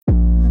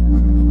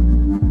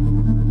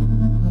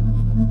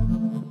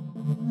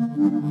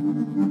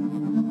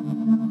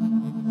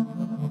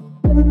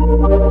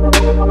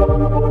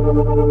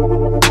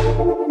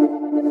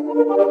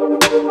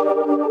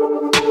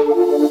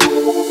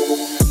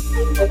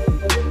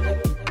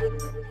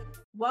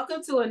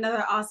Welcome to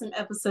another awesome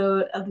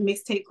episode of the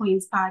Mixtape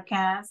Queens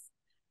podcast.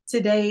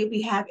 Today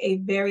we have a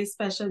very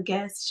special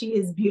guest. She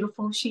is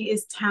beautiful. She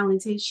is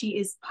talented. She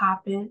is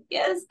popping.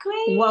 Yes,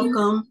 queen.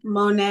 Welcome,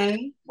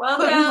 Monee.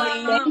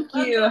 Welcome.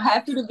 Thank you.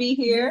 Happy to be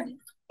here.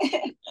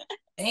 Thank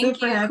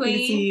Super you, happy queen.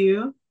 to see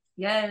you.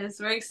 Yes,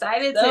 we're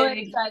excited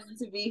Excited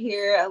to be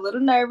here. A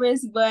little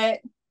nervous, but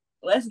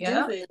let's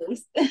Yep. do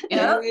this.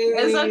 Yep.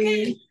 It's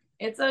okay.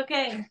 It's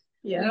okay.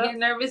 Yeah. We get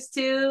nervous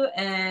too,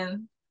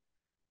 and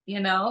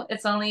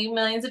it's only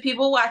millions of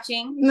people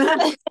watching.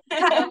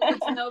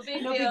 It's no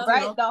big deal.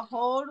 Right, the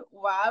whole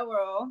wide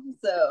world.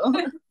 So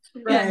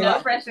right. No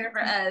pressure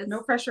for us.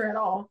 No pressure at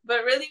all.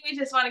 But really, we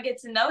just want to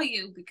get to know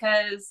you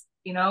because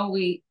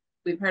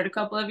we've heard a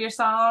couple of your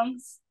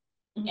songs,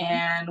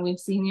 and we've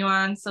seen you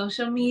on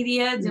social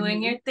media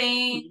doing your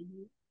thing.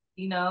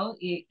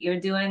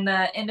 You're doing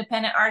the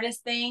independent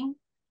artist thing.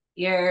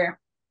 You're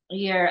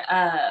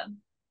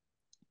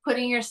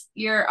putting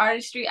your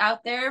artistry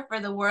out there for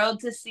the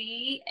world to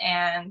see,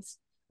 and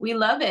we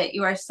love it.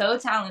 You are so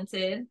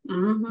talented.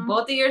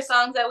 Both of your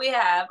songs that we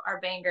have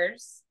are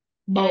bangers.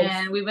 Both.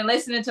 And we've been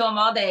listening to them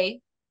all day.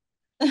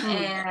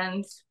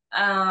 And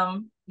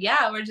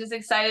we're just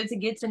excited to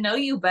get to know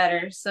you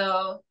better.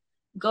 So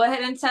go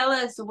ahead and tell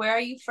us, where are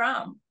you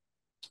from?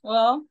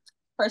 Well,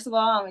 first of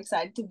all, I'm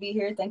excited to be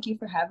here. Thank you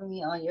for having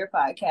me on your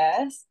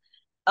podcast.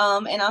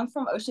 And I'm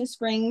from Ocean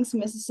Springs,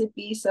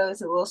 Mississippi, so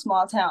it's a little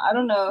small town. I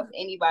don't know if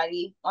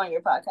anybody on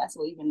your podcast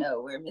will even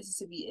know where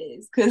Mississippi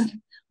is, because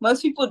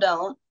most people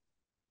don't.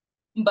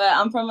 But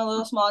I'm from a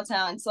little small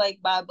town. It's like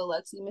by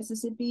Biloxi,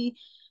 Mississippi.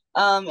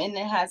 And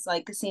it has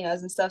like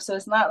casinos and stuff. So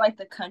it's not like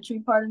the country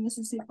part of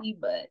Mississippi,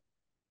 but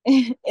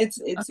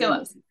it's okay,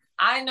 well,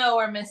 I know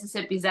where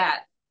Mississippi's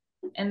at.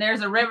 And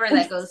there's a river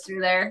that goes through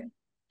there.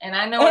 And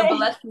I know where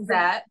Biloxi's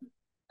at.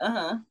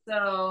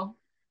 So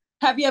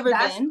have you ever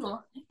been?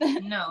 Cool.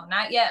 No,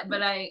 not yet,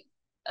 but I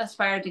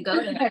aspire to go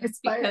there because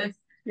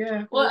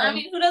well, I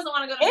mean, who doesn't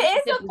want to go to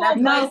Mississippi? It is a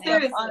cool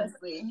place,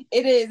 honestly.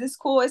 It is. It's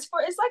cool. It's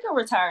like a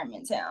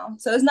retirement town.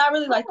 So it's not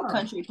really like the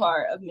country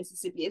part of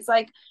Mississippi. It's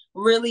like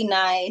really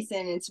nice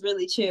and it's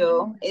really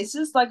chill. It's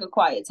just like a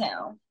quiet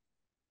town.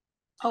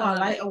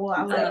 I like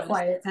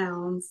quiet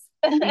towns.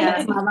 Yeah,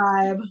 that's my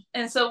vibe.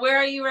 And so where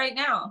are you right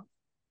now?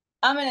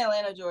 I'm in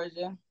Atlanta,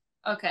 Georgia.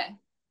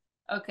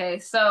 Okay.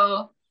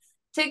 So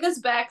take us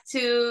back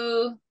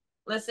to,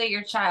 let's say,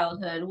 your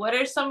childhood. What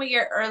are some of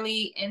your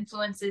early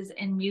influences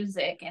in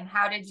music, and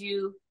how did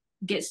you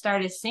get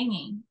started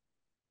singing?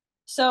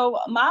 So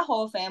my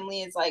whole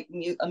family is like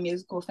a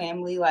musical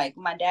family. Like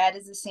my dad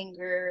is a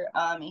singer,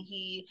 and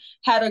he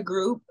had a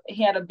group.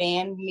 He had a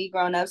band me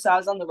growing up, so I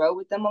was on the road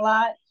with them a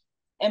lot.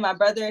 And my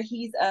brother,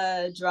 he's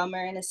a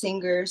drummer and a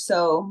singer.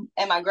 So,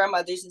 and my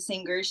grandmother's a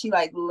singer. She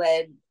like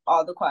led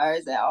all the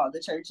choirs at all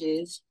the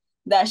churches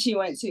that she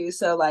went to.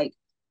 So like,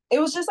 it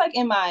was just like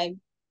in my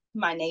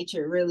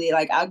nature, really.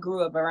 Like I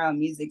grew up around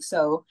music.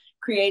 So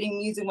creating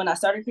music, when I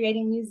started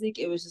creating music,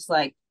 it was just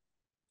like,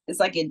 it's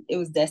like it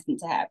was destined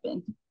to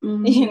happen,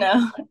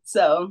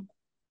 So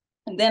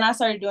and then I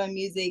started doing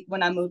music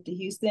when I moved to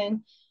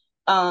Houston.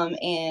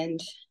 And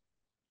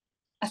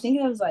I think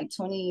it was like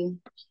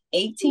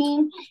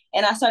 2018,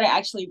 and I started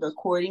actually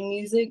recording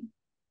music,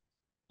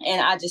 and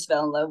I just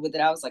fell in love with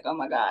it. I was like, oh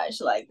my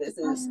gosh, like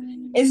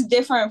it's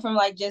different from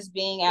like just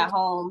being at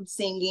home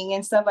singing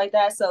and stuff like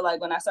that. So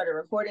like when I started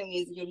recording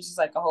music, it was just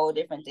like a whole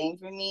different thing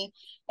for me,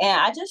 and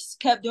I just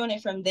kept doing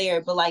it from there.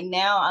 But like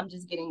now I'm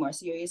just getting more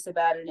serious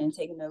about it and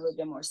taking it a little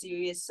bit more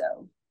serious.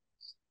 So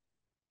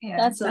yeah,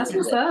 that's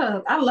what's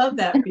up. I love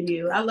that for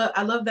you. I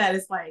love that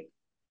it's like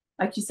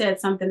you said,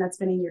 something that's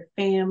been in your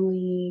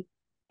family.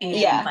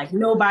 And like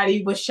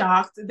nobody was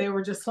shocked. They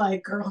were just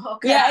like, girl,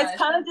 okay. Yeah, it's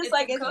kind of just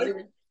like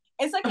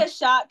it's like a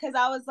shock, because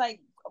I was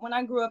like, when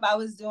I grew up, I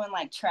was doing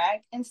like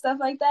track and stuff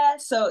like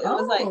that. So it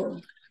was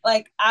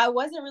like I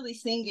wasn't really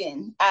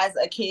singing as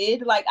a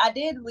kid. Like I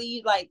did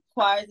lead like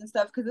choirs and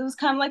stuff because it was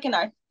kind of like in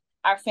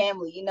our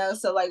family,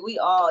 So like we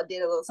all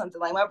did a little something.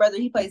 Like my brother,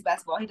 he plays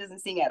basketball. He doesn't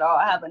sing at all.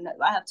 I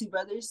have two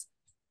brothers.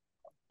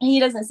 He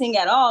doesn't sing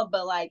at all,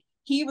 but like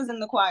he was in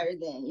the choir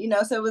then,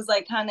 So it was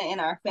like kind of in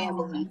our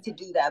family to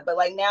do that. But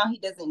like now he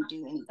doesn't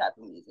do any type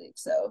of music.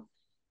 So,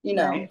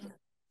 Right.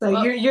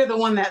 So you're the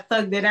one that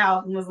thugged it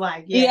out and was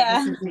like,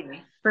 this is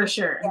me for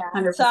sure.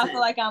 Yeah. 100%. So I feel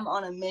like I'm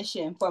on a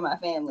mission for my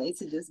family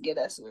to just get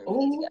us where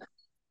we need to go.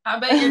 I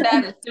bet your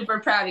dad is super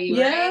proud of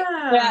you, right?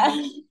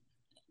 Yeah.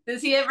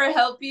 Does he ever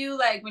help you,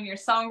 like when you're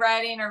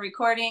songwriting or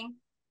recording?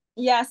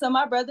 Yeah, so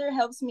my brother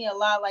helps me a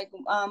lot. Like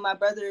my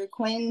brother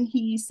Quinn,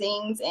 he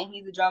sings and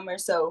he's a drummer,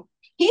 so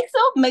he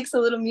still makes a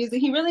little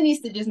music. He really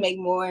needs to just make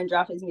more and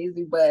drop his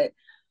music, but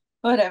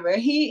whatever.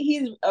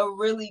 He's a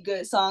really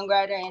good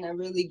songwriter and a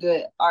really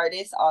good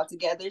artist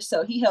altogether.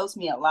 So he helps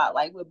me a lot.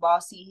 Like with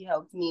Bossy, he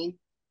helped me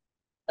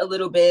a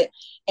little bit,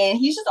 and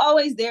he's just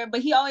always there.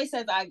 But he always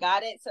says I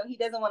got it, so he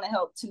doesn't want to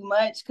help too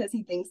much because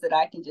he thinks that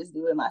I can just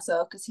do it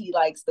myself because he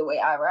likes the way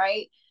I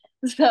write.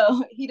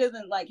 So he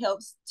doesn't like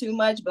help too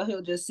much, but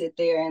he'll just sit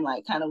there and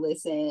like kind of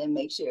listen and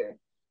make sure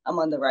I'm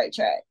on the right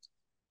track.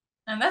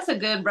 And that's a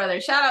good brother.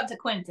 Shout out to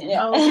Quentin.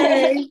 Yeah.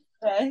 Okay.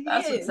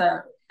 That's what's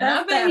up. And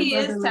I bet he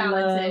is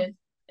talented. Love.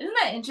 Isn't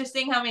that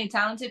interesting how many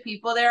talented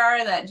people there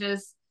are that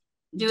just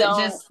do it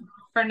just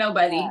for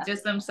nobody,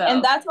 just themselves?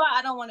 And that's why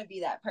I don't want to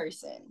be that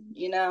person,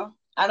 you know?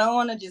 I don't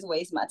want to just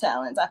waste my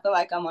talents. I feel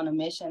like I'm on a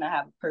mission. I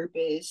have a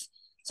purpose.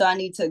 So I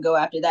need to go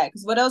after that.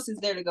 Because what else is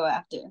there to go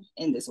after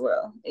in this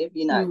world if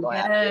you're not going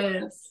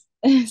after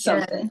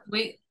something?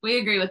 Yes. We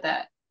agree with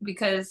that.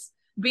 Because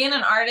being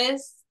an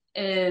artist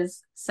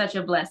is such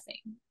a blessing.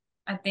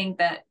 I think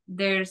that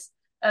there's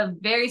a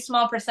very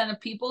small percent of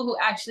people who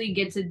actually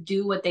get to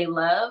do what they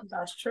love.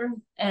 That's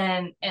true.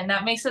 And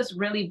that makes us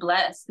really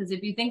blessed. Because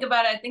if you think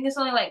about it, I think it's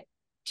only like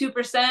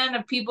 2%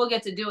 of people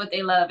get to do what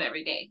they love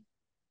every day.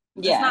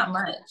 Yeah. It's not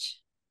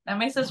much. That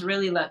makes us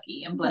really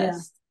lucky and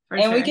blessed.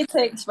 Yeah. And we get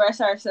to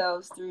express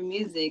ourselves through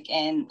music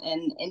and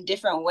in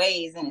different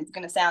ways. And it's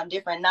going to sound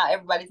different. Not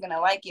everybody's going to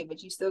like it,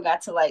 but you still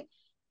got to like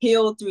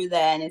heal through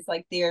that. And it's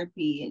like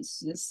therapy.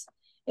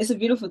 It's a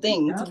beautiful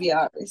thing to be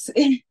honest.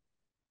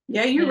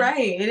 Yeah, you're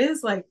right. It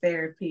is like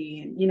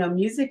therapy. And, you know,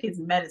 music is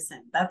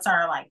medicine. That's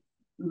our like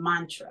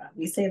mantra.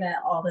 We say that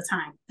all the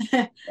time.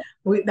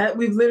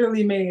 We've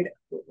literally made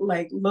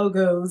like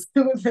logos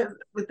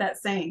with that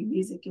saying,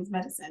 music is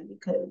medicine,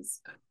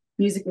 because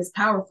music is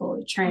powerful.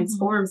 It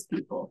transforms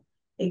people.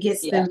 It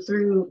gets them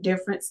through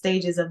different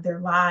stages of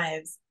their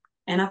lives.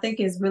 And I think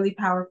it's really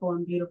powerful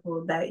and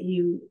beautiful that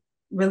you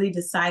really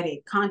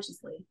decided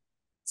consciously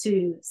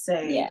to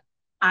say,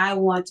 I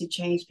want to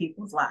change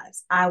people's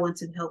lives. I want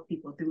to help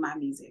people through my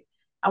music.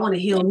 I want to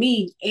heal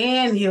me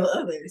and heal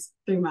others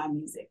through my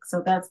music.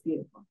 So that's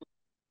beautiful.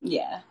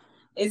 Yeah.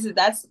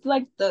 That's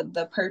like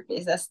the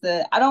purpose.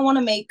 I don't want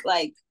to make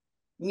like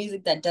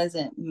music that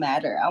doesn't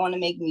matter. I want to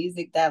make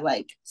music that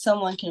like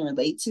someone can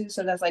relate to.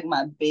 So that's like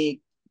my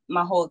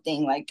whole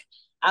thing. Like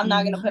I'm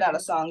not going to put out a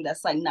song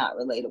that's like not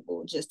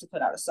relatable just to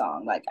put out a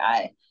song. Like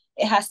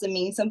it has to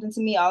mean something to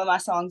me. All of my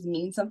songs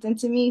mean something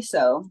to me.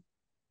 So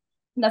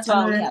that's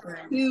why we have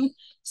 2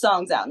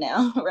 songs out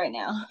now, right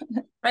now.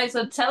 Right.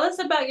 So tell us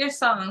about your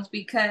songs,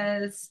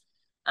 because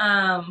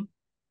I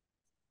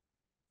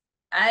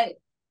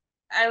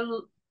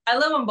love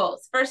them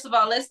both. First of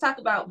all, let's talk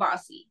about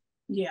Bossy.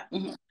 Yeah.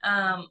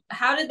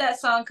 How did that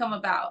song come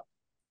about?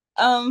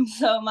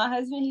 So my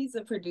husband, he's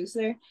a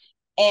producer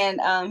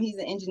and he's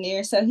an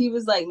engineer. So he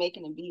was like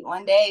making a beat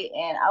one day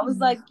and I was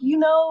like, you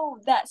know,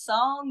 that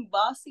song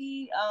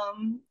Bossy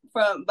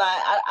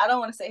I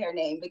don't want to say her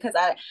name because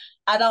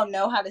I don't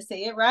know how to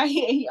say it right.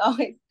 He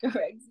always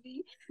corrects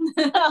me.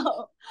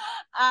 So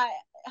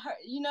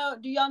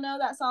do y'all know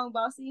that song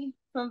Bossy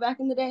from back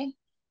in the day?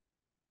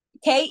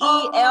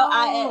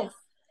 Kelis.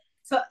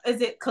 So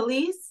is it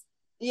Kelis?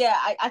 Yeah,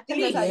 I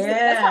think that's how you say it.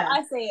 That's how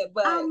I say it,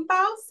 but I'm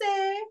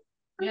bossy.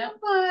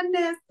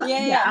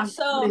 Yeah.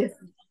 So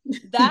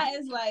that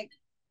is like,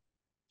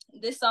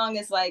 this song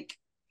is like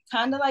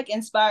kind of like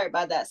inspired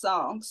by that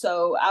song.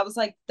 So I was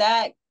like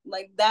that.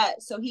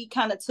 So he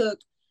kind of took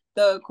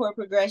the chord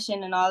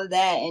progression and all of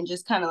that and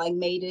just kind of like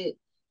made it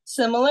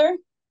similar.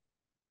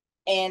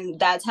 And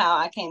that's how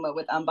I came up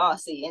with I'm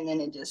Bossy. And then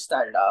it just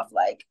started off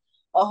like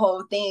a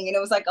whole thing. And it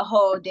was like a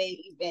whole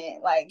day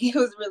event. Like it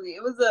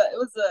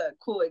was a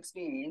cool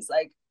experience.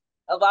 Like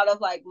a lot of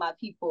like my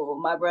people,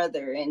 my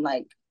brother, and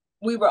like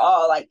we were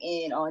all like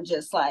in on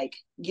just like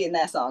getting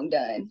that song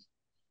done.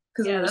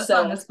 Because we were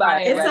so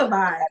inspired. It's a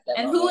vibe.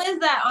 And who is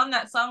that on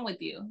that song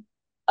with you?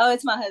 Oh,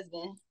 it's my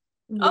husband.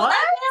 What?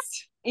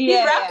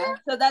 Yeah.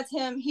 So that's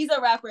him. He's a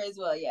rapper as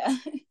well. Yeah.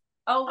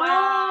 Oh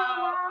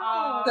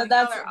wow! So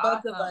that's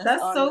both of us.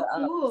 That's so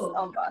cool.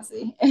 On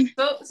Bossy.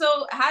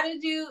 So how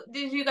did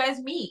you guys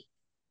meet?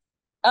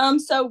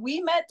 So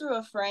we met through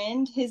a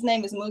friend. His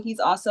name is Monee. He's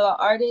also an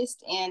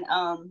artist, and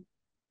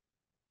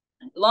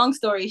long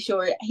story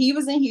short, he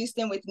was in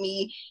Houston with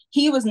me.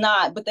 He was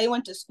not, but they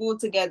went to school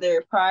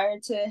together prior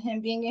to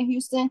him being in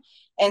Houston.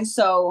 And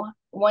so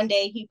one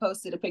day he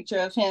posted a picture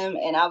of him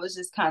and I was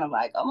just kind of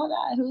like, oh my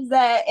God, who's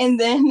that? And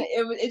then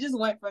it just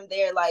went from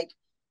there. Like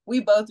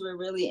we both were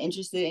really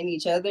interested in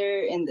each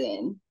other. And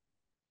then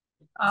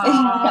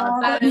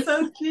that is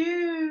so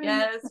cute.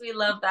 Yes, we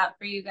love that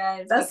for you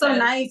guys. That's so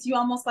nice. You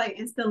almost like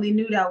instantly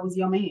knew that was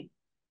your man.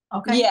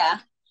 Okay. Yeah.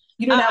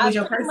 You knew that was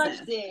your person. I pretty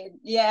much did.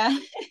 Yeah.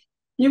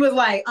 You was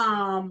like,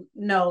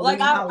 no. Like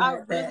I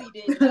really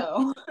didn't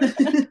know.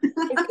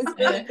 It's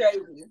really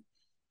crazy.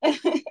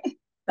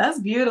 That's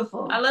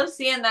beautiful. I love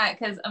seeing that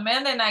because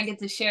Amanda and I get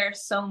to share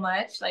so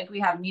much. Like we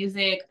have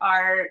music,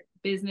 art,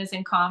 business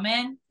in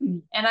common.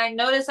 And I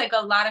notice like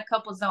a lot of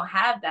couples don't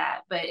have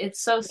that, but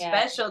it's so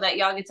special that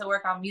y'all get to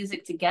work on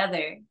music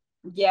together.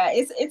 Yeah,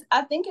 it's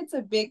I think it's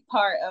a big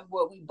part of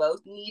what we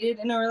both needed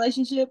in a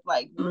relationship.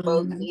 Like we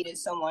both needed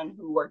someone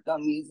who worked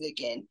on music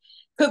and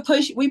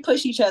we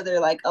push each other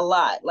like a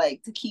lot,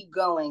 like to keep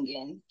going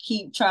and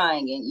keep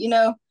trying. And you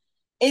know,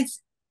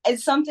 it's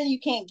something you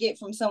can't get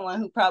from someone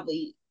who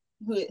probably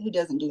who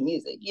doesn't do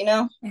music, you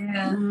know?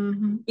 Yeah.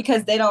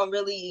 Because they don't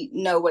really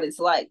know what it's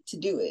like to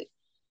do it.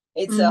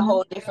 It's a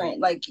whole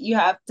different, like you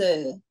have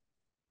to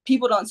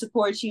people don't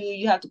support you,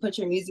 you have to put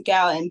your music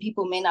out and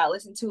people may not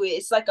listen to it.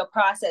 It's like a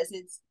process.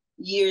 It's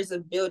years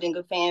of building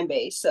a fan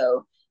base.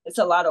 So it's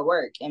a lot of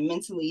work, and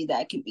mentally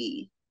that could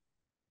be.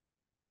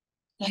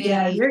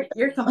 Yeah,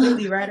 you're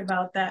completely right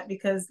about that,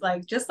 because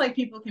like just like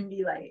people can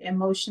be like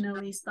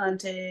emotionally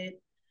stunted,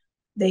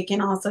 they can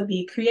also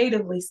be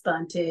creatively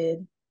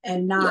stunted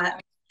and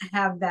not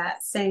have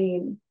that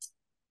same,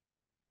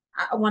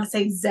 I want to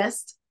say,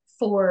 zest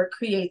for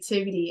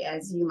creativity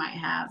as you might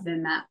have.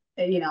 Then that,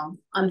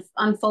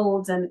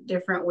 unfolds in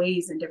different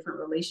ways in different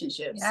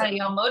relationships. Yeah, so,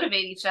 you'll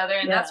motivate each other,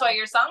 and that's why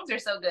your songs are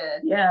so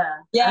good.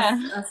 Yeah,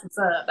 that's what's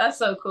up. That's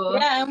so cool.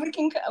 Yeah, and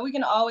we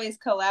can always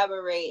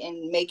collaborate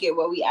and make it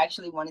what we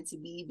actually want it to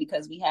be,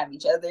 because we have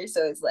each other.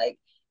 So it's like,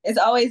 it's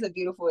always a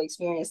beautiful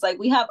experience. Like,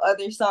 we have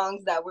other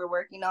songs that we're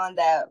working on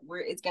that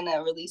it's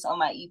gonna release on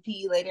my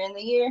EP later in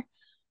the year,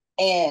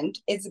 and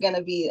it's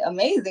gonna be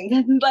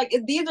amazing. Like,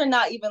 these are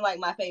not even like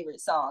my favorite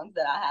songs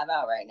that I have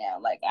out right now.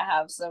 Like, I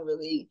have some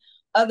really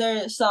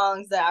other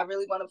songs that I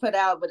really want to put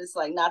out, but it's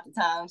like not the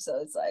time. So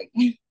it's like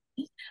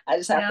I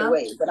just have to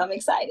wait, but I'm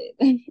excited.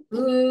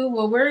 Ooh,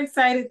 well, we're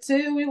excited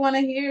too. We want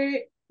to hear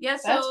it. Yeah,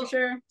 that's for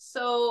sure.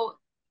 So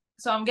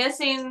I'm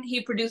guessing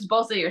he produced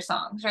both of your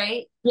songs,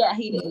 right? Yeah,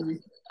 he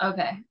did.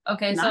 Okay.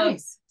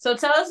 Nice. So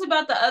tell us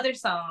about the other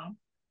song.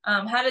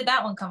 How did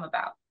that one come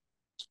about?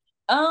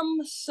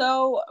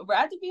 So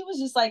Rather Be was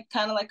just like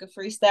kind of like a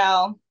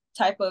freestyle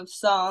type of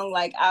song.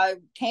 Like, I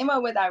came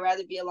up with I'd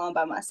Rather Be Alone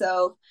by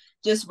myself,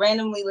 just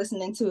randomly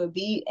listening to a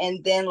beat,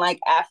 and then like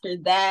after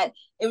that,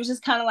 it was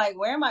just kind of like,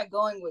 where am I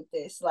going with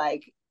this?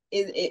 Like,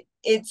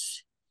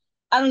 it's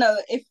I don't know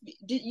if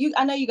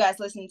I know you guys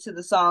listen to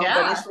the song,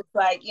 but it's just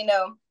like,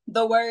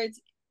 the words,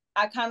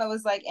 I kind of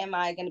was like, am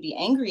I going to be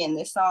angry in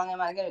this song?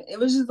 It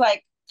was just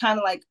like kind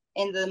of like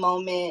in the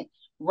moment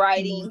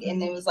writing,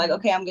 and it was like,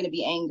 okay, I'm going to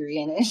be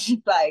angry. And it's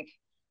just like,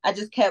 I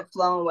just kept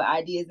flowing with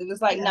ideas. It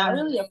was like not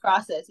really a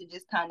process. It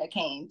just kind of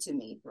came to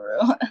me, for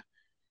real.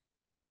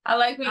 I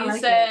like when you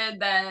said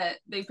that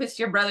they pissed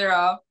your brother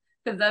off,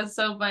 because that's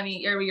so funny.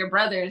 You're your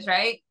brothers,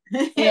 right?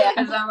 Yeah.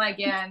 Because I'm like,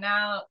 yeah,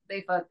 now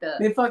they fucked up.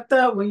 They fucked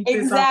up when you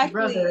pissed off your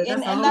brother.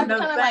 And that's kind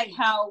of like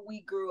how we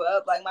grew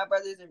up. Like, my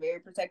brothers are very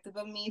protective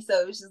of me,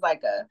 so it's just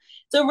like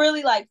it's a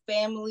really like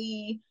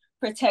family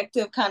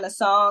protective kind of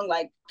song,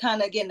 like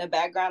kind of getting a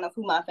background of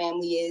who my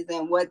family is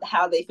and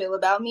how they feel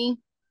about me.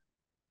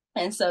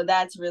 And so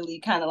that's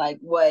really kind of like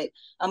what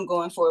I'm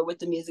going for with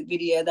the music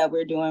video that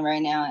we're doing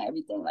right now and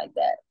everything like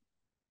that.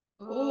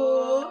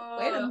 Ooh,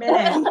 wait a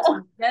minute.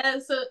 Yeah,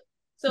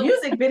 so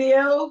music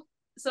video.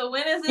 So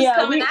when is this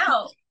coming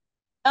out?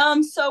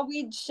 So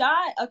we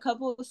shot a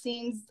couple of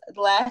scenes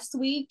last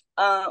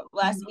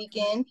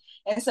weekend,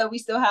 and so we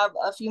still have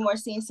a few more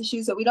scenes to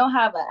shoot. So we don't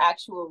have an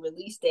actual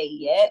release date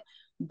yet,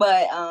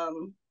 but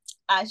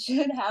I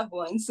should have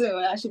one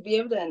soon. I should be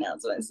able to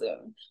announce one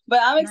soon.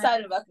 But I'm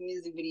excited about the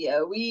music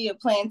video. We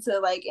plan to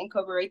like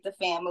incorporate the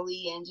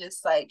family and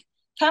just like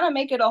kind of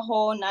make it a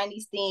whole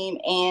 90s theme,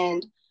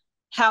 and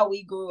how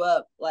we grew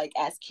up like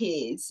as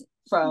kids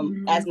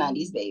as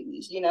 90s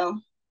babies,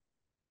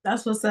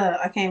 That's what's up.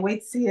 I can't wait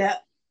to see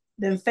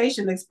them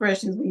facial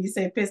expressions when you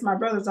say piss my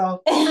brothers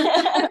off.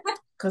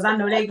 Because I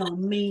know they gonna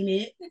mean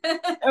it.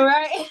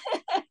 Right?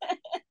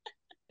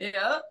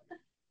 Yeah.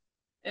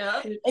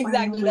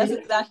 Exactly. That's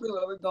exactly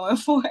what we're going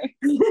for.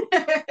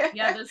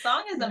 Yeah, the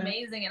song is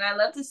amazing, and I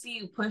love to see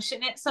you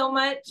pushing it so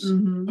much,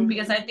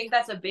 because I think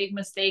that's a big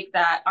mistake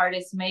that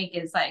artists make,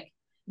 is like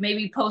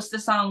maybe post a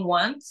song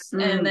once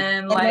and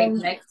then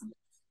next.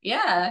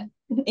 Yeah,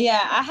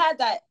 I had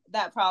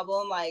that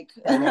problem like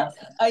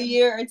a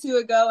year or two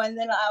ago, and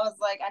then I was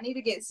like, I need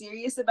to get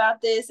serious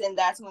about this, and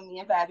that's when me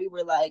and Fabi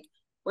were like,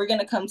 we're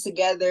gonna come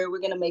together, we're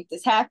gonna make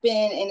this happen.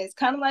 And it's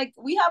kind of like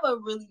we have a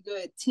really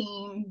good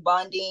team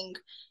bonding,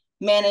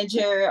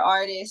 manager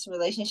artist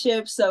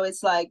relationship, so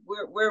it's like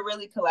we're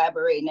really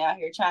collaborating out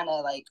here, trying to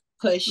like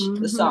push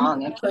the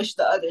song and push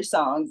the other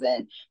songs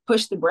and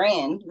push the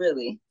brand,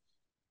 really.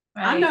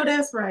 Right. I know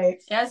that's right.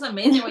 Yeah, it's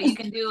amazing what you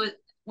can do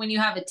when you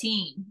have a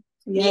team.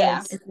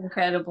 Yes. It's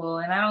incredible,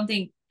 and I don't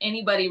think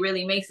anybody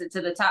really makes it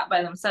to the top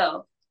by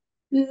themselves.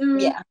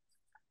 Yeah.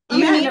 I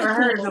mean, I never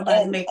heard of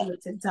nobody making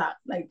it to the top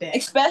like that.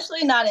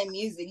 Especially not in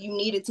music. You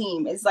need a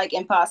team. It's like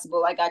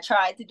impossible. Like, I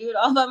tried to do it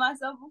all by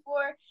myself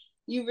before.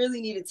 You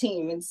really need a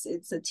team. It's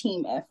a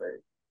team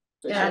effort.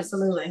 Yeah,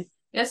 absolutely.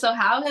 Yeah. So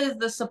how has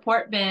the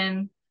support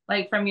been,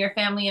 like, from your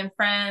family and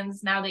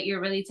friends now that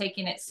you're really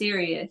taking it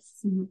serious?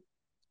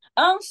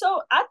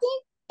 So I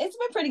think it's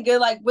been pretty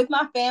good. Like, with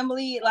my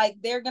family, like,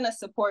 they're gonna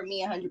support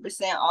me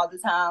 100% all the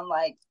time.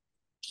 Like,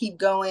 keep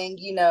going,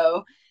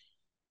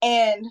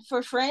 And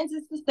for friends,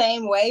 it's the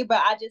same way, but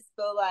I just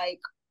feel like,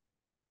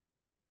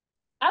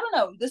 I don't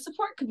know, the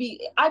support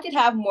I could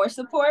have more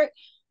support,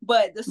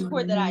 but the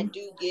support that I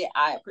do get,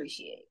 I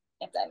appreciate,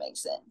 if that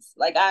makes sense.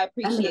 Like, I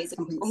appreciate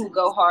the people who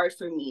go hard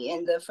for me,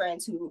 and the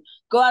friends who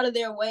go out of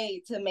their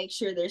way to make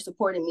sure they're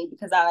supporting me,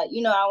 because I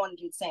want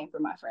to do the same for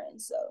my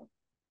friends. So.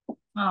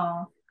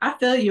 Oh, I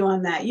feel you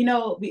on that.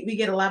 We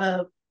get a lot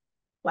of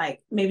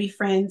like maybe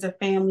friends or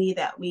family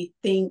that we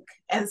think,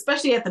 and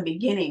especially at the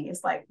beginning,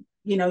 it's like,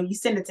 you know, you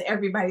send it to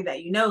everybody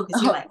that you know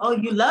because you're like, oh,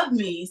 you love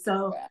me,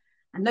 so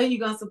I know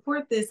you're gonna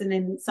support this. And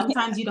then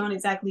sometimes you don't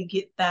exactly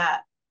get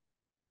that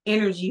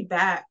energy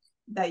back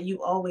that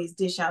you always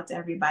dish out to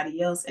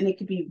everybody else, and it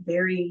could be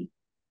very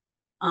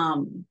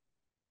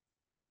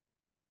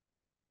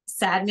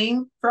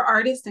saddening for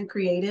artists and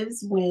creatives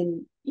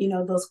when, you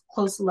know, those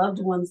close loved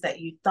ones that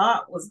you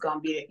thought was going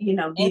to be, you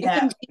know, be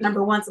that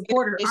number one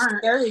supporter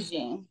aren't.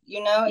 Discouraging,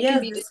 you know, it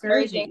can be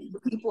discouraging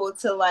for people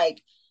to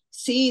like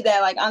see that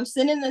like I'm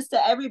sending this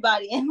to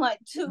everybody and like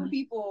two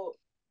people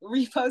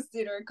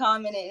reposted or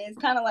commented, and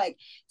it's kind of like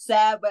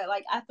sad, but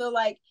like I feel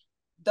like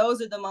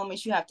those are the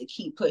moments you have to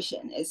keep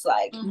pushing. It's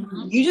like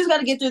you just got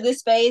to get through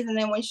this phase, and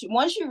then once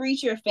you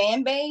reach your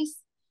fan base,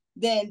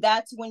 then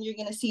that's when you're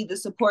gonna see the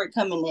support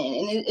coming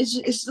in, and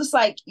it's just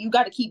like you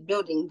got to keep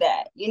building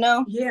that, you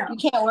know. Yeah, you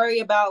can't worry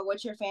about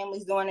what your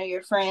family's doing or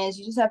your friends.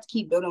 You just have to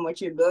keep building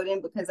what you're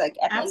building, because like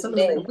at the end of the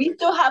day, we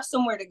still have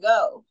somewhere to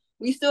go.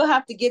 We still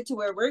have to get to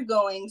where we're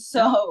going,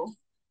 so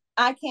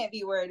I can't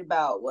be worried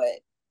about what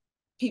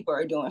people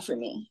are doing for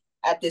me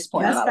at this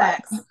point in my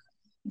facts. life.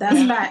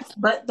 That's facts.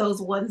 But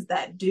those ones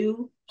that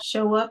do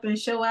show up and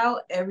show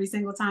out every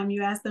single time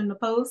you ask them to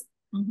post,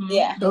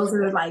 those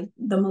are like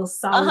the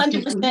most solid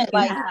 100%.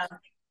 Like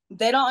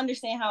they don't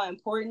understand how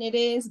important it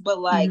is, but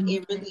like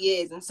it really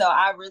is. And so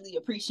I really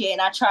appreciate,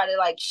 and I try to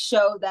like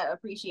show that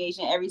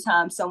appreciation every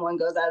time someone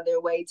goes out of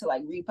their way to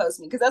like repost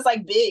me, because that's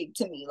like big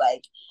to me.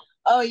 Like,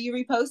 oh, you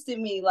reposted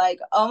me, like,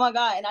 oh my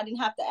God, and I didn't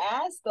have to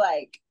ask.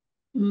 Like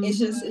it's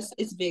just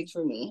it's big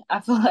for me.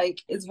 I feel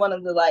like it's one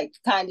of the like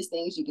kindest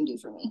things you can do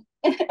for me.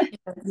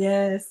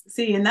 Yes.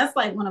 See, and that's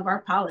like one of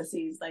our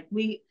policies. Like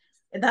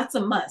that's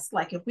a must.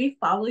 Like if we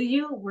follow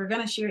you, we're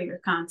gonna share your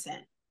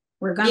content.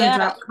 We're gonna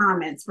drop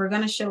comments. We're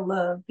gonna show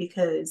love,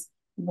 because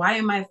why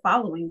am I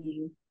following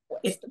you?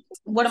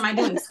 What am I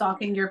doing?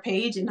 Stalking your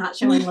page and not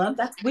showing love?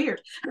 That's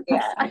weird.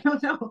 Yeah. I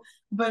don't know.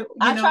 But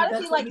I try to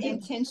be like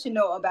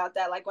intentional about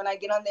that. Like when I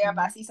get on there, if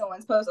I see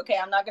someone's post, okay,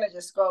 I'm not gonna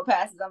just scroll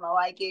past it. I'm gonna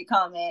like it,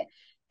 comment,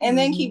 and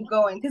then keep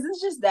going, because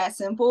it's just that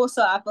simple.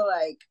 So I feel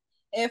like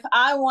if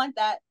I want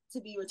that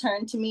to be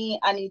returned to me,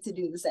 I need to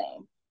do the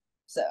same.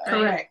 So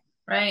correct.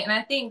 Right. And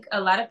I think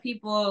a lot of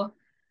people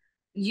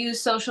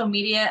use social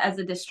media as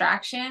a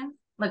distraction.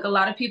 Like a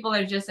lot of people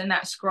are just in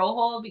that scroll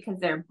hole because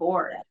they're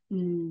bored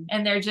and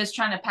they're just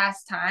trying to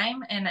pass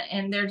time,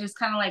 and they're just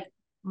kind of like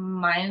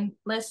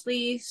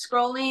mindlessly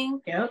scrolling.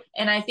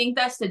 And I think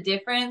that's the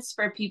difference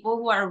for people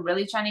who are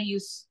really trying to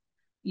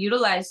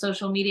utilize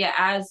social media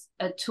as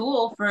a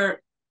tool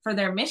for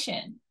their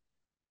mission.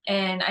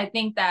 And I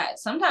think that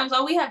sometimes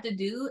all we have to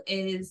do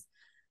is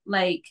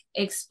like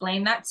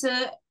explain that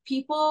to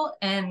people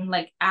and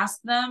like ask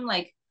them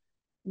like,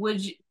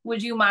 would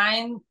you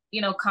mind,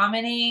 you know,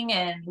 commenting,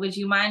 and would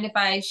you mind if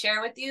I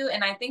share with you?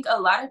 And I think a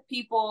lot of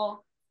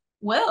people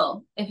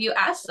will, if you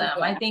ask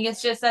them. I think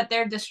it's just that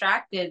they're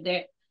distracted.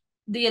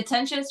 The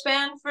attention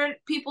span for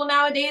people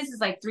nowadays is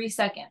like 3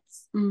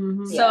 seconds.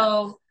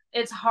 So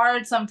it's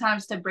hard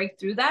sometimes to break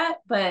through that,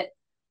 but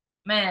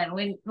man,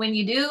 when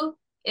you do,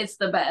 it's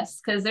the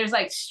best, because there's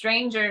like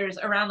strangers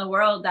around the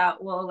world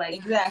that will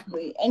like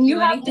and you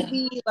have to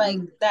be like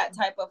that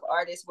type of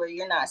artist where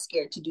you're not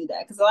scared to do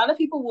that, because a lot of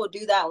people will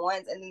do that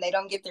once and then they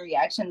don't get the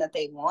reaction that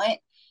they want,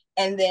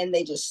 and then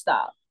they just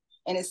stop.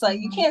 And it's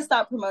like you can't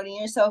stop promoting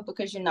yourself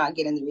because you're not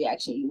getting the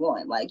reaction you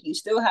want. Like you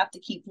still have to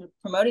keep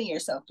promoting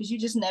yourself, because you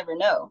just never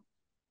know.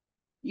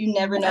 You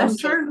never know. That's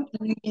true.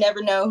 You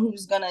never know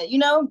who's gonna, you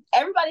know,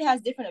 everybody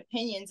has different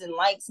opinions and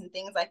likes and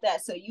things like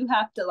that. So you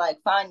have to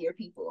like find your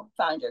people,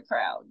 find your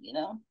crowd, you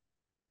know?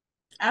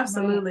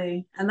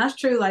 Absolutely. And that's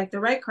true. Like the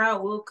right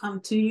crowd will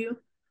come to you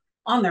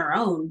on their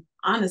own,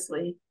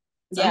 honestly.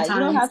 Sometimes you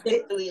don't have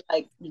to really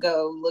like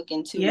go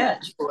looking too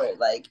much for it.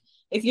 Like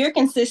if you're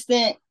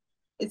consistent,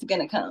 it's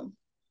gonna come.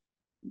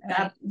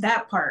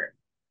 That part.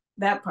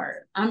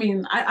 I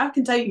mean, I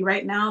can tell you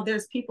right now,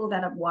 there's people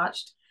that have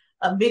watched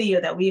a video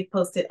that we've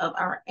posted of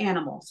our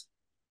animals,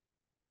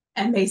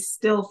 and they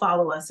still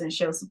follow us and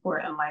show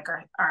support and like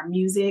our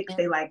music.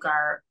 They like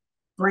our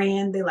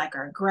brand, they like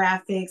our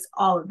graphics,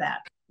 all of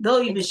that.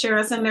 They'll even share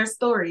us in their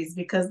stories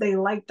because they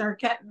liked our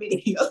cat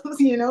videos,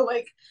 you know,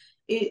 like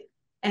it.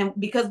 And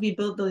because we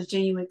build those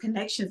genuine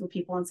connections with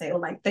people and say, oh,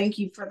 like, thank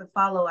you for the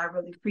follow, I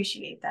really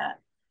appreciate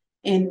that.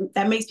 And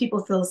that makes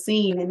people feel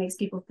seen. It makes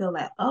people feel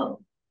like,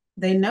 oh,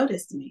 they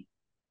noticed me.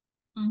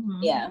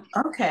 Yeah.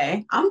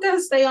 Okay, I'm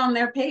gonna stay on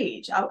their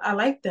page. I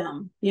like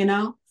them, you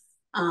know.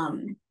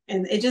 And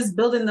it just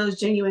building those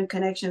genuine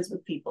connections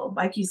with people,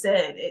 like you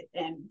said,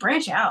 and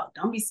branch out.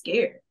 Don't be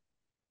scared.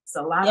 It's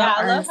a lot.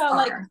 I love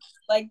how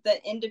like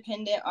the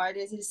independent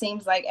artists, it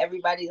seems like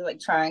everybody's like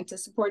trying to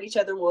support each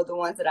other. Well, the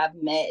ones that I've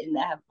met and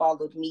that have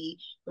followed me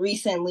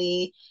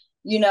recently,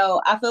 you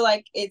know, I feel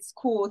like it's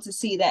cool to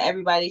see that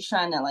everybody's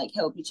trying to like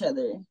help each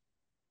other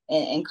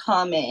and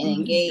comment and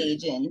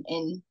engage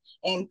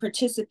and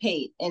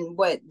participate in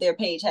what their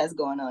page has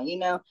going on. You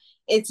know,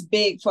 it's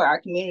big for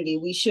our community.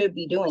 We should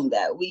be doing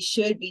that. We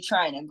should be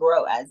trying to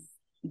grow as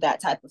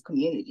that type of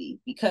community,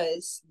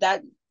 because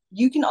that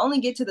you can only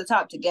get to the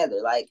top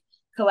together, like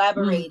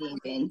collaborating.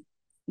 And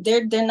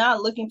they're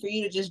not looking for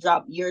you to just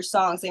drop your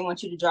songs. They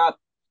want you to drop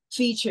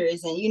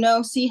features and, you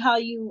know, see how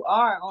you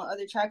are on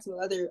other tracks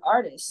with other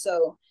artists.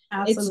 So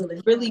Absolutely.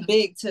 It's really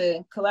big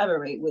to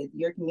collaborate with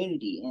your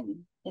community and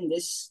in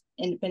this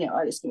independent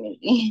artist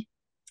community.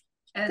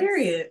 Yes.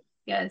 Period.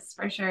 Yes,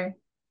 for sure.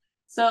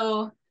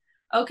 So,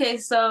 okay,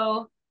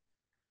 so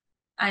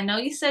I know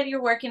you said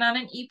you're working on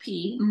an EP.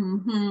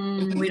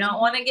 Mm-hmm. We don't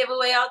want to give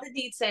away all the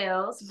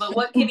details, but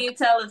what can you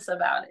tell us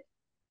about it?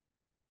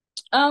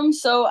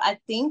 So I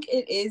think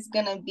it is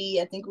gonna be,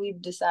 I think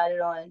we've decided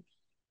on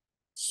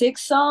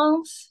 6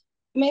 songs,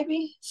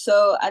 maybe.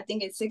 So I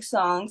think it's 6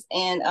 songs,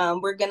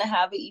 and we're gonna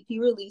have an EP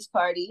release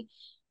party.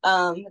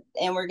 And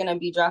we're gonna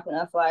be dropping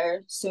a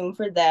flyer soon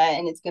for that,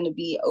 and it's gonna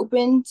be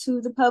open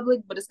to the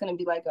public, but it's gonna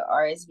be like a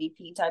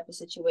RSVP type of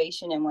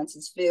situation. And once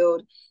it's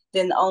filled,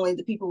 then only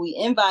the people we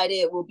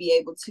invited will be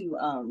able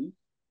to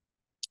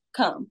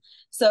come.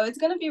 So it's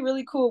gonna be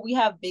really cool. We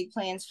have big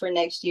plans for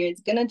next year.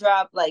 It's gonna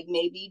drop like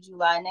maybe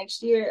July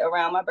next year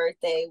around my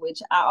birthday,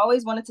 which I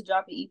always wanted to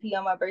drop an EP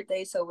on my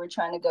birthday, so we're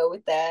trying to go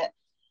with that,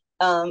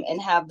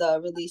 and have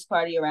the release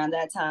party around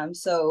that time.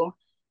 So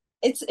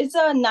it's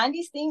a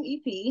 90s themed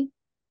EP.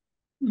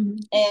 Mm-hmm.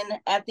 And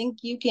I think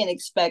you can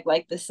expect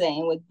like the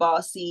same with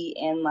Bossy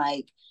and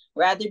like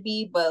Rather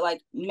Be, but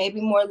like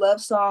maybe more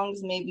love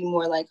songs, maybe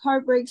more like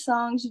heartbreak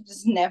songs. You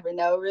just never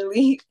know,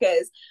 really,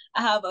 because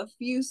I have a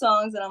few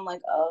songs that I'm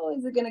like, oh,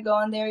 is it gonna go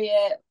on there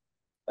yet,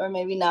 or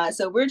maybe not?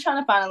 So we're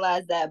trying to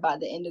finalize that by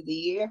the end of the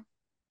year.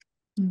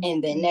 Mm-hmm.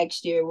 And then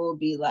next year we'll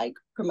be like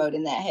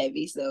promoting that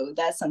heavy, so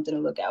that's something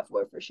to look out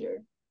for sure.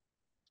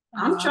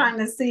 I'm trying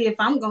to see if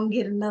I'm gonna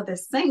get another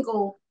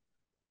single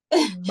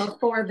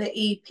before the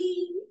EP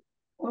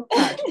or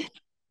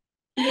project.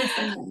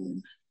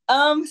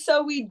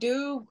 So we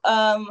do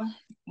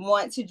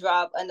want to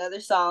drop another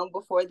song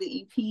before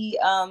the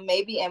EP,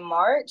 maybe in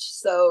March.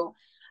 So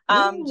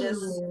I'm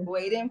just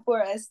waiting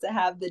for us to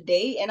have the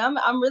date, and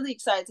I'm really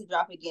excited to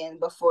drop again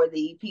before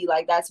the EP.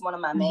 Like that's one of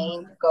my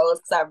main goals,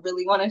 because I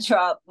really want to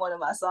drop one of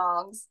my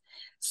songs.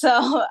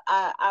 So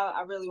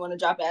I really want to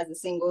drop it as a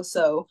single.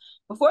 So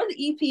before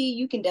the EP,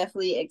 you can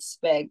definitely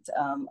expect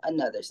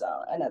another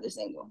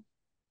single.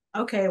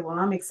 Okay, well,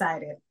 I'm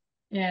excited.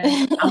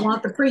 Yeah, I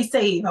want the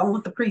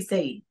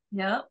pre-save.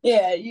 Yep.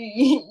 Yeah,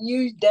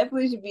 you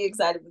definitely should be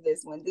excited for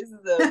this one. This is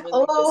a really good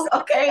song.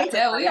 Okay.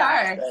 Yeah, we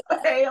are.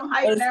 Okay, I'm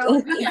hyped now.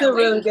 It's a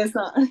really good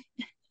song.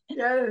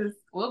 Yes.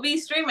 We'll be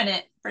streaming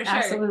it for sure.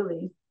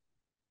 Absolutely.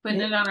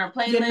 Putting it on our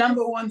playlist. Your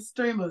number 1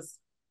 streamers.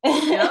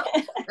 Yep.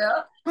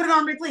 Put it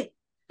on replay.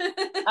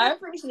 I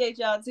appreciate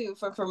y'all too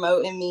for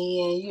promoting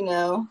me and, you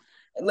know,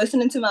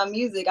 listening to my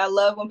music. I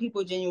love when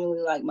people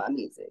genuinely like my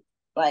music.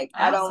 Like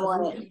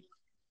Absolutely.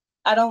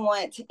 I don't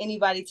want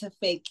anybody to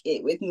fake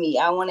it with me.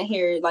 I want to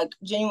hear like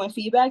genuine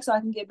feedback so I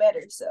can get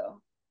better.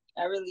 So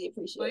I really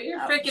appreciate it. Well, you're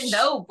freaking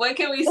dope. What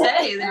can we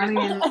say? I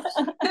mean,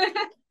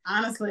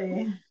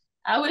 honestly,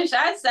 I wish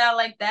I sound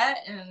like that.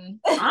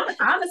 And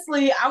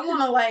honestly, I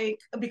want to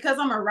like, because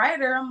I'm a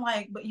writer, I'm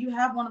like, but you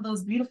have one of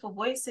those beautiful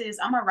voices.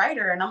 I'm a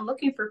writer and I'm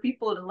looking for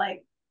people to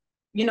like,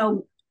 you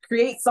know,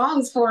 create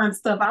songs for and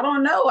stuff. I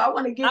don't know. I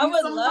want to give you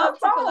some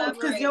songs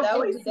because your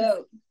voice is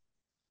dope.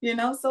 You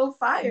know, so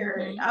fire.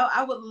 Mm-hmm.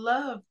 I would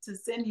love to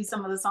send you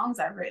some of the songs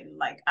I've written.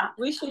 Like,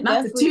 we should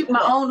not to toot my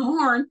own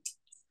horn,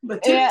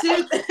 but toot.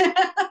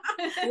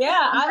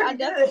 Yeah, I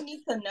definitely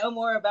need to know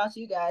more about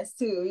you guys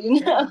too. You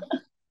know,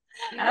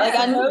 like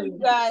I know you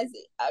guys.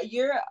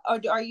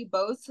 Are you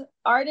both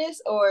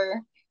artists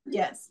or?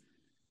 Yes.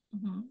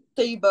 Mm-hmm.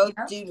 So you both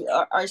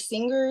are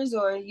singers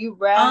or you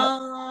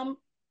rap?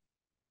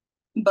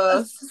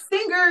 Both.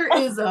 Singer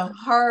is a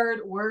hard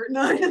word.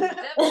 No,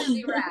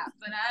 definitely rap,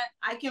 but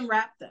I can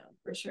rap though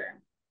for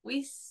sure.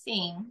 We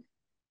sing.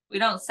 We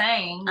don't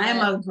sing. I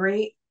am a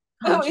great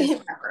conscious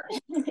rapper.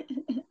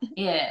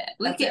 Yeah,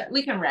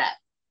 we can rap.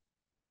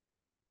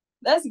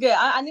 That's good.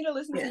 I need to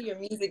listen to your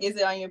music. Is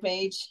it on your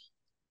page?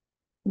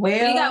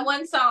 Well, we got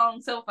one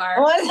song so far.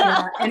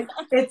 Yeah, and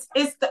it's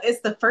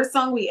the first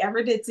song we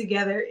ever did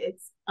together.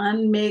 It's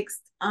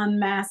unmixed,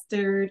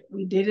 unmastered.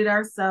 We did it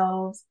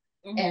ourselves.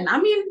 Mm-hmm. And I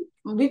mean,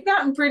 we've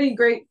gotten pretty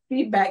great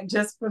feedback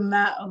just from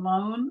that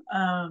alone.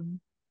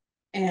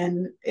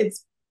 And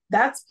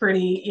that's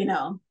pretty, you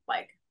know,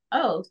 like,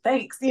 oh,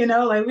 thanks, you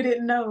know, like we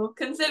didn't know.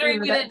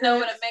 Considering we didn't know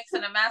what a mix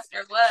and a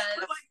master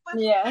was.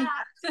 Yeah.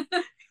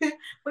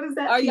 What is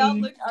that? Are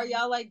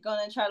y'all like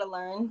gonna try to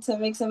learn to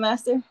mix and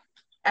master?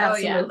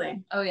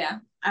 Absolutely. Oh yeah.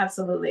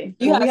 Absolutely.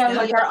 We have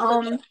like our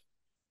own.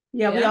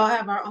 Yeah, we all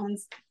have our own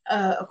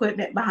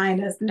equipment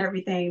behind us and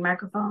everything,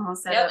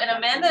 microphones. Yep, and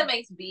Amanda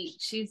makes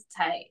beats. She's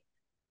tight.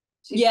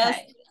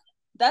 Tight.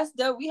 That's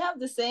dope. We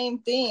have the same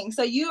thing.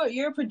 So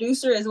you're a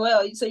producer as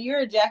well. So you're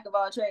a jack of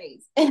all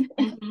trades.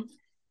 Mm-hmm.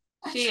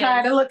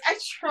 I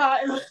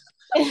try.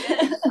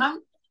 I'm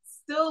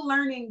still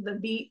learning the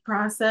beat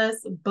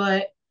process,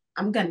 but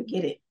I'm gonna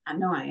get it. I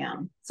know I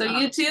am. So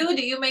you too?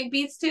 Do you make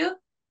beats too?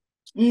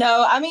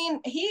 No, I mean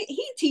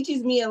he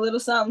teaches me a little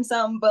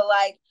something, but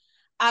like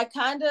I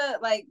kind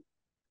of like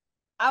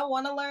I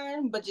want to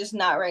learn, but just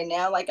not right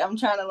now. Like I'm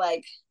trying to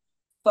like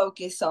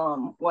focus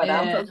on what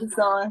I'm focused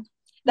on.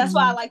 That's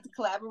why I like to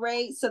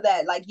collaborate so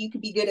that like you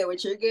could be good at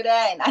what you're good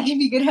at and I can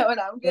be good at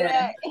what I'm good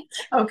at.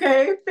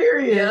 Okay,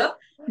 period. Yep.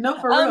 No,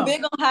 for real. I'm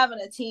big on having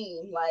a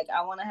team. Like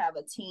I want to have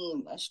a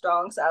team, a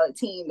strong, solid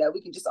team that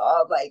we can just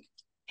all like,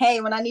 hey,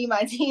 when I need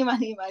my team, I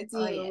need my team.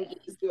 Oh, yeah. And we can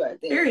just do our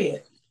thing.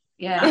 Period.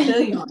 Yeah, I feel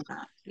you on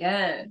that.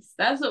 Yes,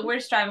 that's what we're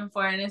striving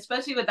for, and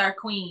especially with our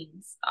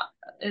queens.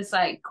 It's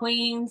like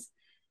queens.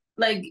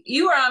 Like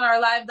you were on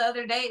our live the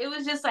other day. It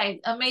was just like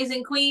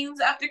amazing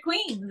queens after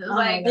queens. It was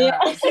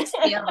like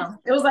 60 of them.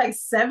 It was like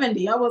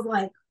 70. I was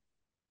like,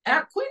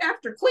 queen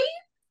after queen?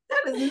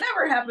 That has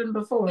never happened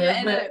before. Yeah,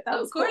 and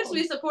of course cool.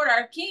 We support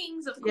our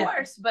kings, of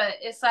course, but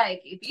it's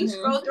like if you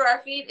scroll through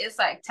our feed, it's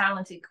like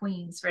talented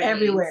queens for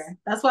everywhere. Days.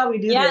 That's why we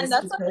do this. Yeah, and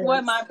that's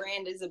what my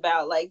brand is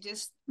about. Like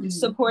just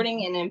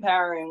supporting and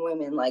empowering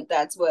women. Like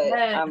that's what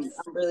I'm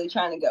really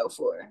trying to go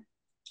for.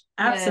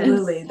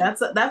 Absolutely.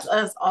 Yes. That's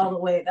us all the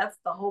way. That's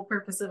the whole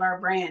purpose of our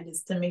brand,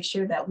 is to make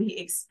sure that we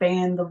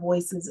expand the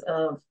voices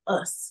of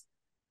us.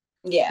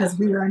 Yeah. Because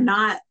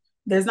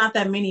there's not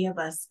that many of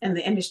us in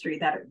the industry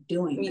that are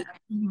doing that.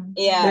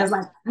 Yeah. There's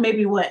like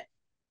maybe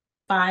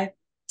 5,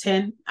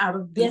 10 out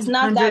of the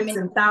not that many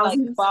and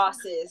thousands. Like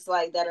bosses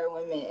like that are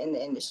women in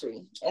the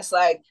industry. It's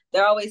like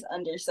they're always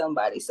under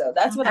somebody. So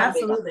that's what I'm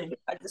big on.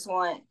 I just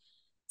want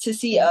to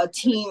see a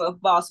team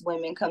of boss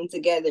women come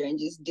together and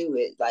just do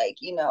it, like,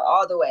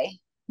 all the way.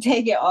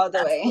 Take it all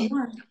the way.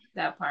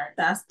 That part.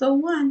 That's the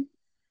one.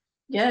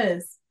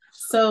 Yes.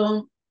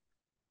 So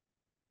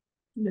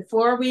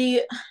before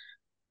we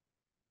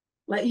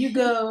let you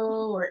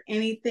go or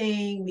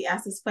anything, we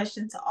ask this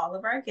question to all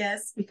of our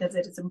guests because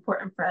it is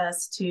important for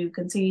us to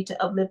continue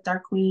to uplift our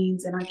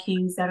queens and our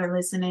kings that are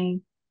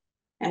listening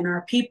and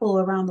our people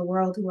around the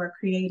world who are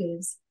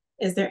creatives.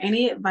 Is there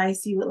any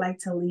advice you would like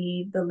to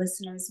leave the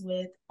listeners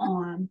with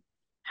on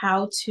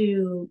how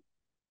to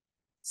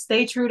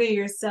stay true to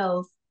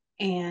yourself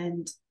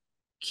and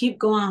keep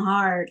going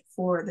hard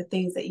for the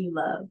things that you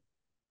love?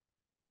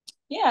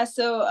 Yeah,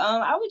 so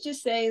I would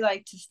just say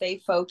like to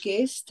stay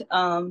focused,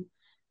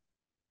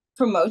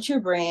 promote your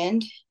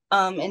brand,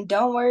 and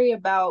don't worry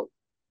about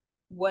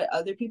what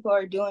other people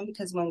are doing,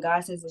 because when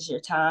God says it's your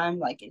time,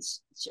 like it's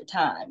your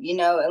time,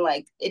 and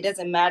like it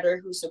doesn't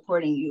matter who's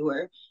supporting you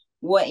or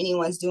what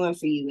anyone's doing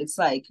for you. It's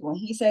like when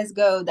he says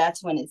go,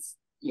 that's when it's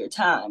your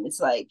time. It's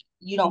like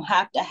you don't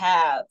have to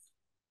have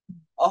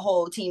a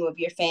whole team of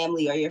your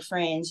family or your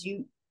friends.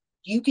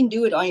 You can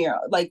do it on your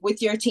own, like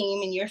with your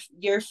team and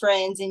your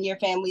friends and your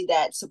family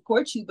that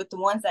support you. But the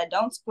ones that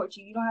don't support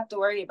you, you don't have to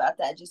worry about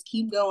that. Just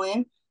keep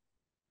going,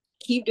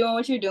 keep doing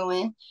what you're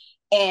doing,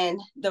 and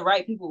the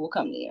right people will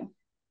come to you.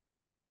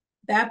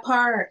 That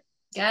part.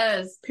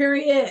 Yes.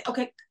 Period.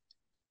 Okay.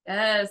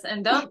 Yes.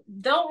 And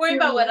don't worry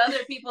about what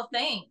other people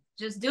think.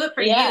 Just do it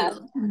for you.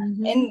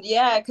 Mm-hmm. And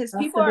because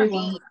people are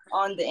mean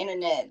on the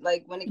internet,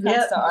 like when it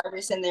comes to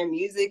artists and their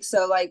music.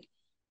 So like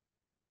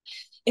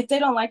if they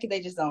don't like it,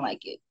 they just don't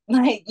like it.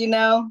 Like,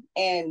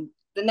 and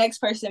the next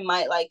person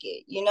might like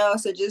it,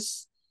 so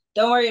just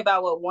don't worry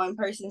about what one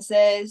person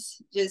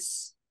says.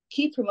 Just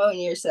keep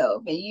promoting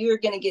yourself and you're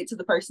going to get to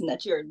the person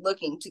that you're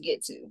looking to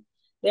get to.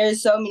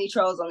 There's so many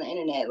trolls on the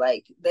internet.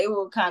 Like they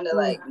will kind of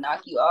like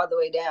knock you all the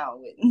way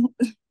down with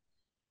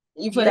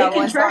you put out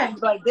one song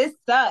like this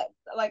sucks.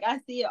 Like I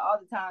see it all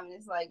the time and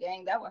it's like,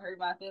 dang, that would hurt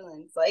my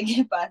feelings. Like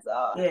if I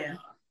saw.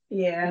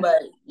 Yeah.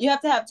 But you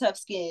have to have tough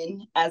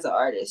skin as an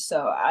artist.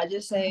 So I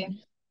just say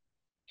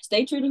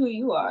stay true to who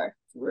you are,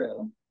 for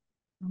real.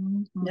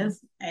 Mm-hmm. Yes.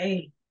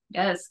 Hey.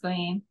 Yes,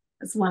 queen.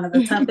 It's one of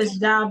the toughest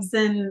jobs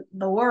in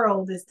the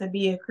world is to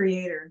be a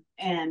creator.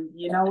 And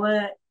you know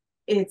what?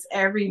 It's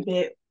every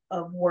bit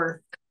of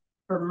worth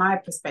from my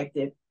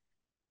perspective.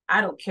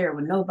 I don't care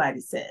what nobody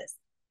says.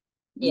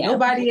 Yeah.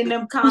 Nobody in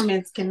them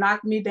comments can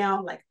knock me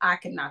down like I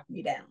can knock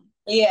me down.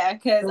 Yeah,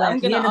 because I'm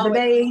going to always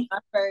be my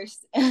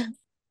first.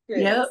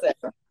 Yep.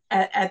 So.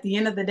 At the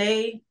end of the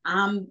day,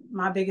 I'm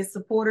my biggest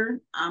supporter.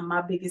 I'm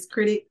my biggest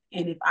critic.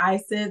 And if I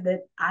said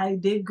that I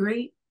did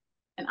great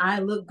and I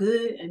look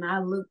good and I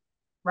look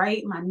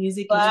right, my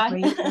music is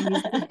great, my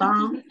music is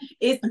bomb,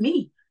 it's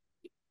me.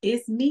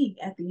 It's me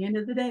at the end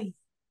of the day.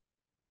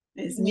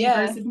 It's me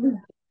versus me.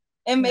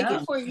 And make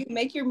it for you.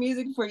 Make your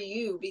music for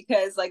you,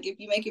 because like if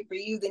you make it for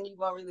you, then you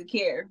won't really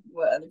care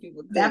what other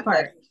people think. That part.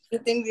 Like, if you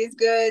think it's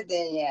good,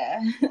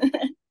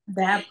 then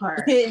that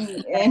part.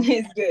 and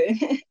it's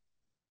good.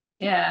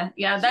 Yeah,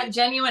 that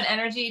genuine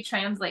energy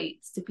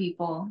translates to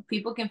people.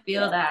 People can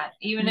feel that.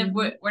 Even if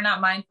we're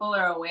not mindful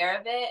or aware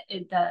of it,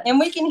 it does.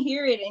 And we can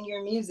hear it in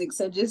your music.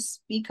 So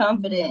just be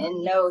confident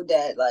and know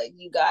that like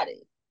you got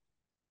it.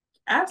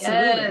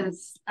 Absolutely.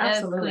 Yes,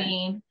 absolutely. Yes,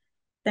 queen.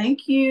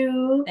 Thank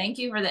you. Thank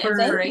you for the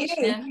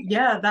inspiration.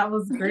 Yeah, that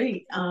was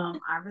great.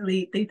 I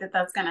really think that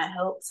that's going to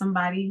help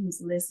somebody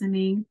who's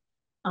listening.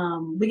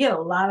 We get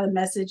a lot of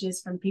messages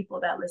from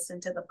people that listen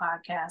to the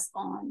podcast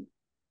on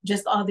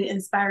just all the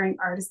inspiring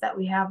artists that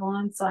we have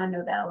on. So I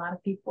know that a lot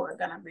of people are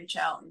gonna reach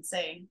out and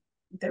say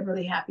they're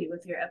really happy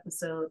with your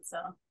episode. So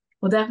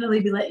we'll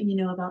definitely be letting you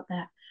know about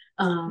that.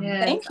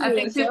 Thank you. I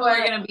think people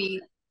are gonna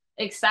be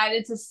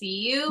excited to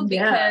see you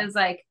because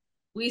like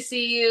we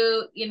see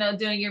you, you know,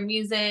 doing your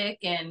music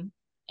and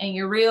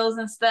your reels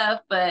and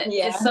stuff, but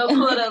it's so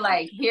cool to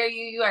like hear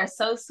you. You are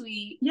so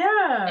sweet.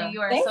 Yeah. And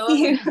you are so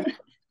amazing.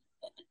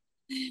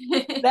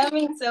 That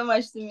means so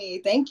much to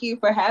me. Thank you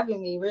for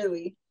having me,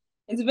 really.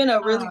 It's been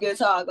a really good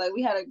talk. Like,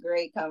 we had a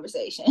great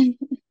conversation.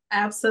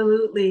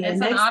 Absolutely. And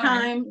next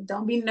time,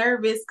 don't be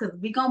nervous because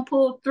we're going to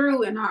pull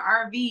through in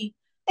our RV.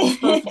 We're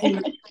supposed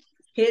to be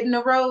hitting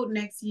the road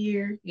next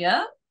year.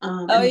 Yeah.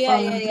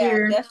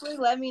 Yeah. Definitely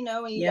let me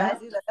know when you guys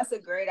do that. That's a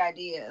great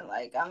idea.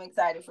 Like, I'm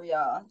excited for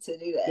y'all to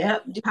do that.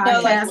 Yep.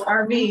 Podcast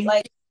RV.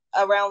 Like,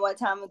 around what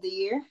time of the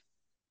year?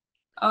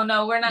 Oh,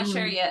 no, we're not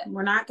sure yet.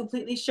 We're not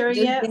completely sure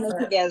yet. Getting it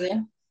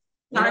together.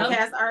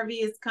 Podcast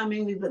RV is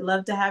coming. We would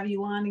love to have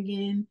you on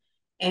again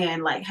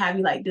and like have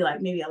you like do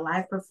like maybe a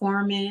live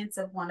performance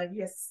of one of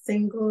your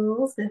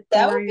singles.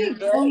 That would be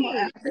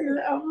great.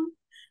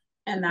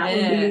 And that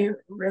would be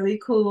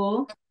really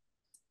cool.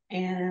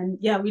 And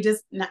yeah, we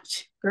just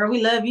girl,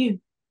 we love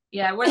you.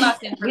 Yeah, we're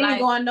locked in for we ain't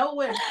going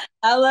nowhere.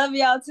 I love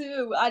y'all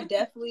too.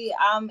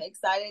 I'm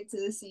excited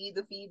to see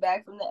the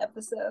feedback from the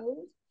episode.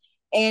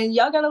 And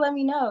y'all gotta let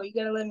me know. You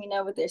gotta let me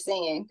know what they're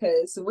saying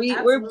because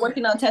we're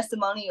working on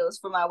testimonials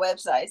for my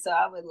website. So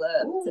I would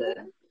love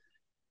to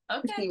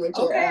see what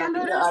you're I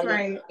know that's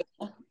right.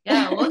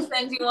 Yeah, we'll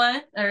send you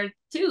one or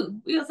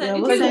two. We'll send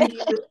you two. Send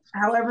you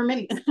however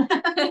many.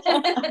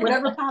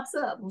 Whatever pops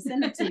up, we'll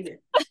send it to you.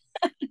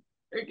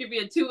 Or it could be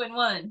a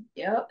 2-in-1.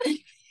 Yep.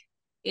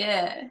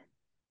 Yeah.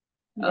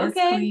 Yes,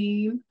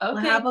 Queen. Okay, well,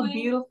 have a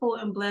beautiful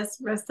and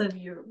blessed rest of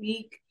your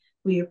week.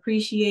 We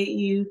appreciate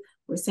you.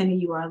 We're sending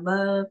you our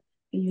love.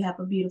 And you have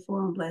a beautiful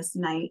and blessed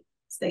night.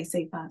 Stay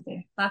safe out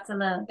there. Lots of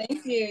love.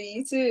 Thank you.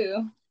 You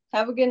too.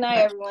 Have a good night,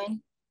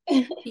 everyone.